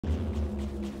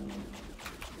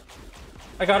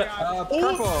I got it.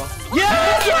 Purple.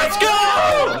 Yes! Let's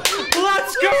go!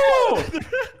 Let's go!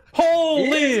 Holy!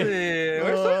 Easy.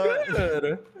 We're so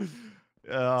good.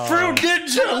 Fruit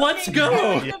Ninja, let's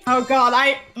go! Oh god,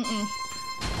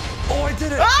 Oh, I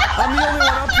did it! I'm the only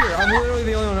one up here. I'm literally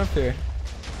the only one up here.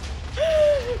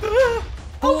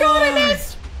 Oh god, I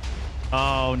missed!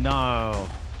 Oh no.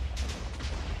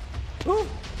 Ooh.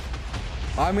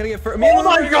 I'm gonna get first. Oh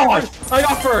my gosh! I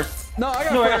got first! No, I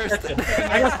got No, first.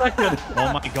 I got second.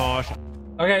 Oh my gosh.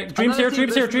 Okay, Dream's here,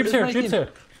 Dream's here, Dream's here, Dream's here.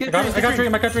 I got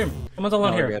Dream, I got Dream. Someone's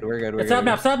alone here. We're good. It's Sab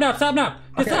Nap. Get Sab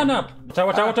Nap.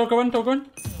 Watch out, don't go in.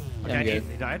 Okay,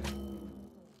 he died.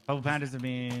 Purple pandas have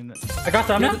been. I got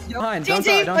Sab Nap. Behind. Don't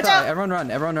die. Everyone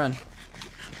run.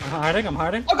 I'm hiding.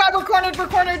 Oh god, we're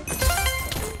cornered.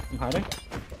 I'm hiding.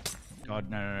 God,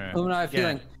 no. Illumina, I have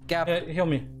healing. Gap. Heal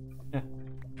me. Yeah.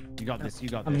 You got this.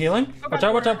 I'm healing. Watch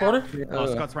out, border. Oh,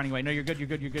 Scott's running away. No, you're good.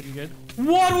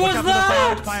 What was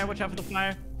that? Watch out for the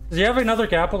fire. Does he have another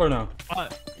gapple or no?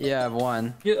 Yeah, I have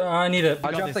one. I need it.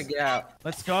 I'll drop the gap.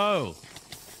 Let's go.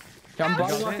 I'm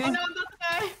body Oh walking. no, I'm about to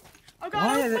die. Oh god,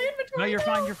 I was playing between. No, you're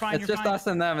fine. It's just us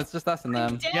and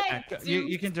them. Yeah,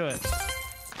 you can do it.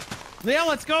 Leah,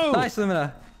 let's go. Nice,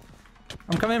 Illumina.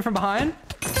 I'm coming in from behind.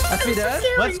 That's me dead.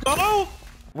 Let's go.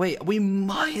 Wait, we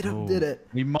might have did it.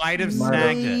 We might have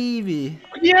snagged it. Maybe.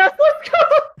 Yes, let's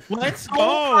go. Let's go.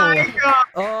 Oh my god.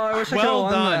 Oh, I wish I could have Well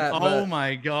won done. that. Oh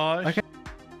my gosh. Okay.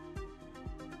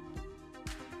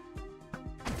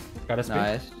 Got a speed.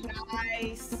 Nice.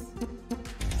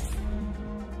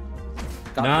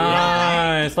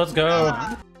 Nice. Let's go.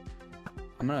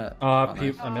 I'm gonna.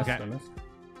 Peep. Nice. I missed.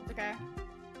 Okay. Okay.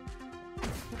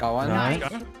 Got one. Nice.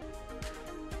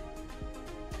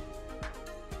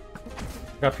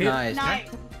 Got Peep. Nice. Nice.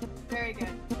 Very good.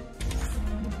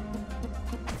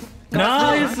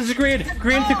 Nice. This is green.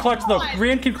 Green can clutch though.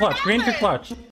 Green can clutch.